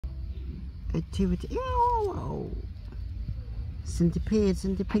Activity. Oh,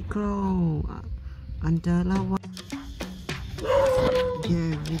 centipede grow under lava.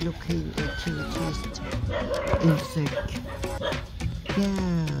 Yeah, we looking activities. Insect.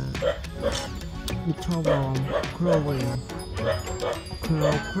 Yeah. Little worm growing.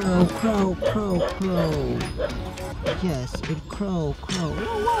 Crow. Yes, it crow. Wow.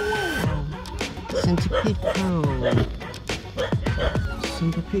 Centipede crow.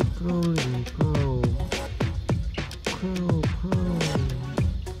 Centipede growing, crow.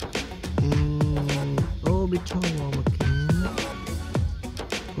 And orbital worm again.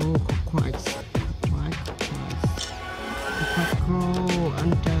 Oh, quite crow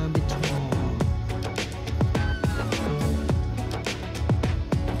under orbital.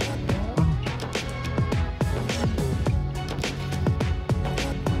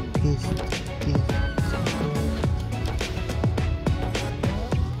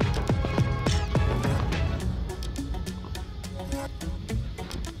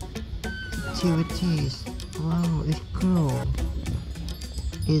 Activities. Wow, it grow.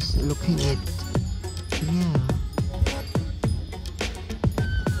 It's looking at. Yeah.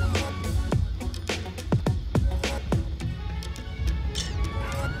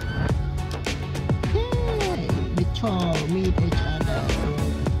 Hey, we meet each other.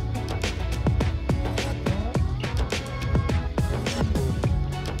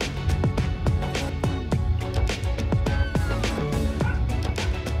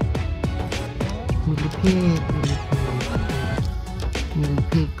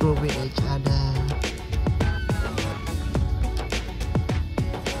 Millipede go with each other.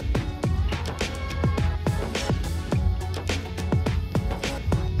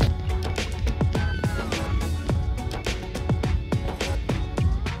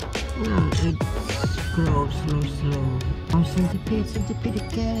 Now it grows slow. Oh, centipede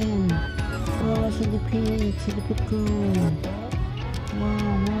again. Oh, centipede grow.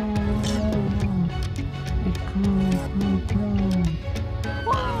 Wow. It grow.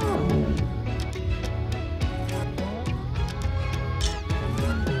 Wow.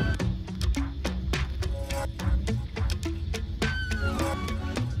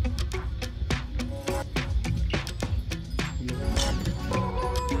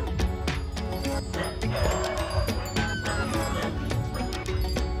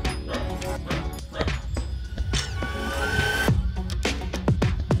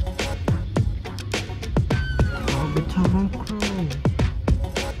 Crow.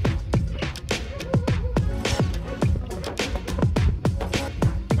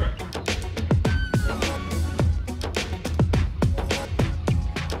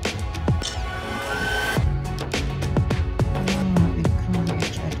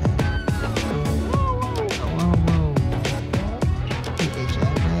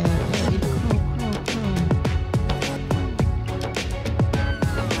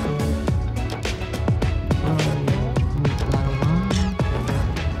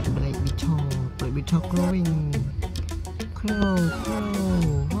 Growing. Crow.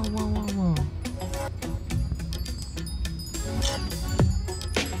 Wow.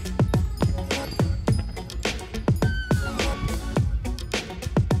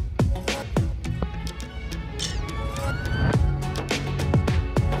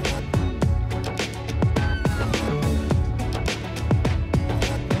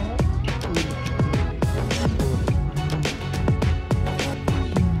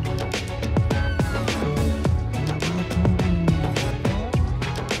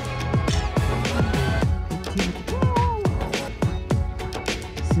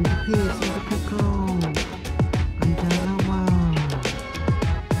 Centipede grow under lava.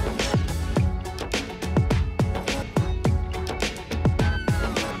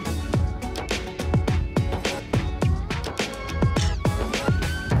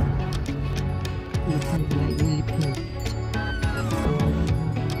 Looking like millipede.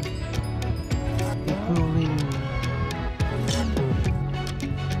 They're growing.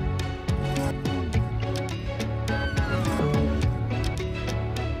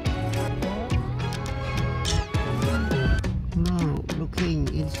 Looking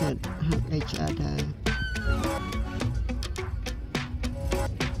inside each other.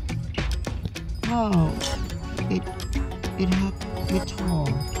 Wow, it had little.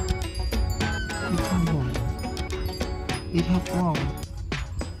 It had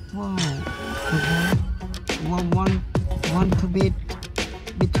wow. One to bit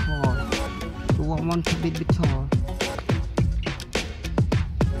tall. One to bit tall.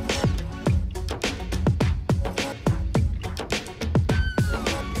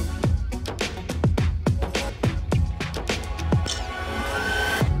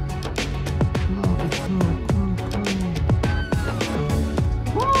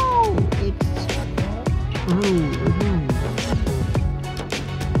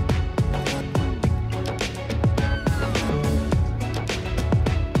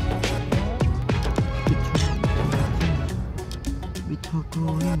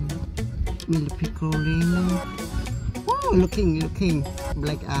 Millipede crawling. Oh, looking.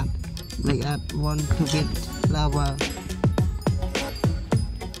 Black art want to bit lava.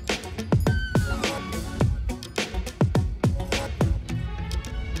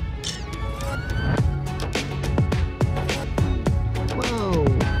 Wow,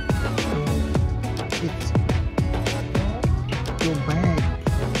 it's go back.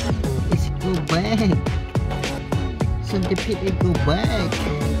 It's go back. Centipede, it go back.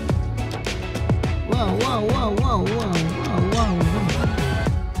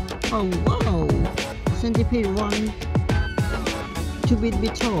 Wow. Centipede want to be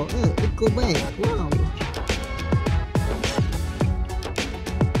tall. It go back. Wow.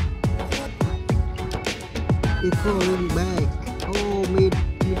 It crawling back. Oh, mid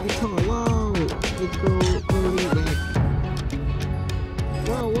tall. Wow. It crawling back.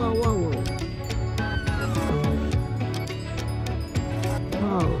 Wow.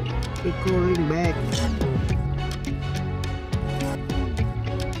 Wow. It crawling back.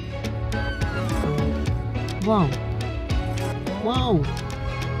 Wow.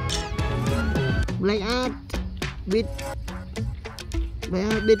 Black art with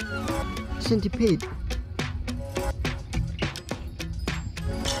centipede.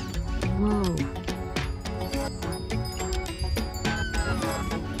 Wow.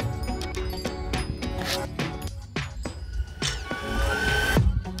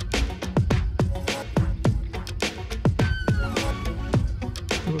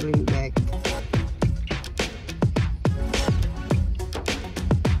 Crawling back.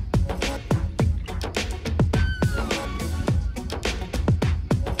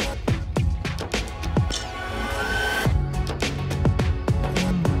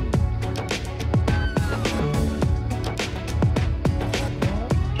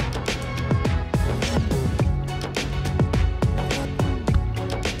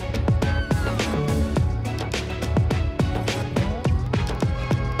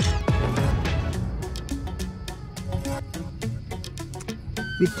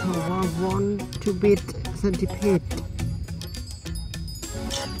 Larva want to beat centipede.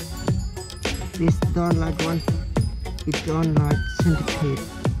 This don't like one. It don't like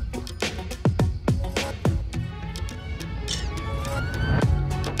centipede.